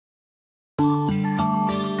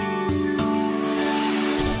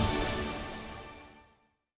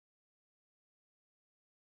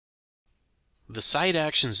The Site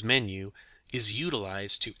Actions menu is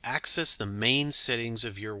utilized to access the main settings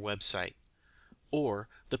of your website or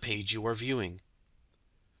the page you are viewing.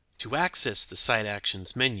 To access the Site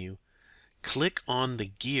Actions menu, click on the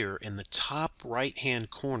gear in the top right-hand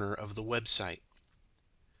corner of the website.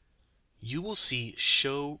 You will see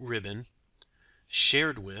Show Ribbon,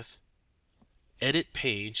 Shared With, Edit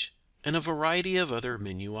Page, and a variety of other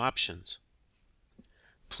menu options.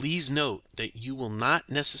 Please note that you will not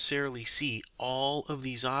necessarily see all of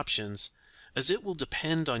these options, as it will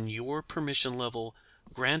depend on your permission level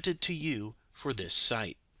granted to you for this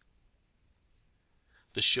site.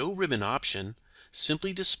 The Show Ribbon option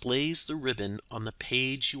simply displays the ribbon on the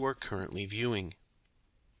page you are currently viewing.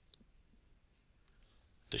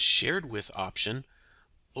 The Shared With option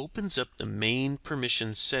opens up the main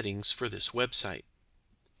permission settings for this website.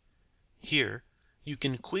 Here, you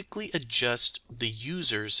can quickly adjust the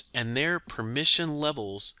users and their permission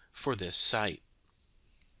levels for this site.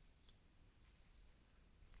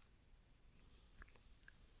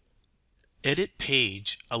 Edit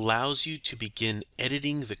Page allows you to begin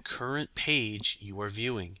editing the current page you are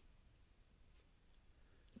viewing.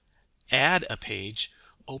 Add a Page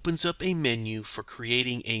opens up a menu for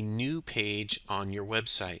creating a new page on your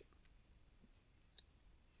website.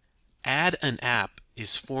 Add an App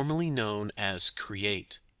is formally known as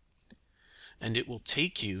Create, and it will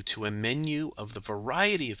take you to a menu of the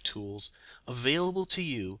variety of tools available to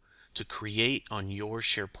you to create on your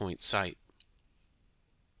SharePoint site.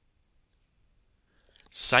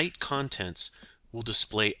 Site Contents will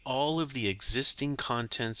display all of the existing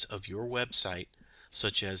contents of your website,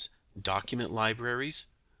 such as document libraries,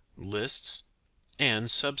 lists, and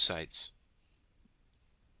subsites.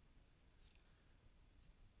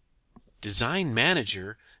 Design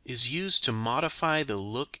Manager is used to modify the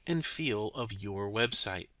look and feel of your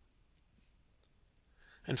website.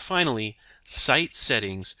 And finally, Site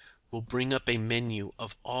Settings will bring up a menu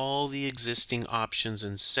of all the existing options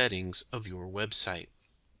and settings of your website.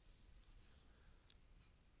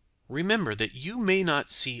 Remember that you may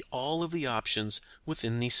not see all of the options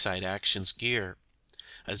within the Site Actions gear,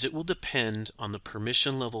 as it will depend on the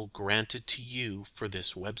permission level granted to you for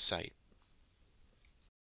this website.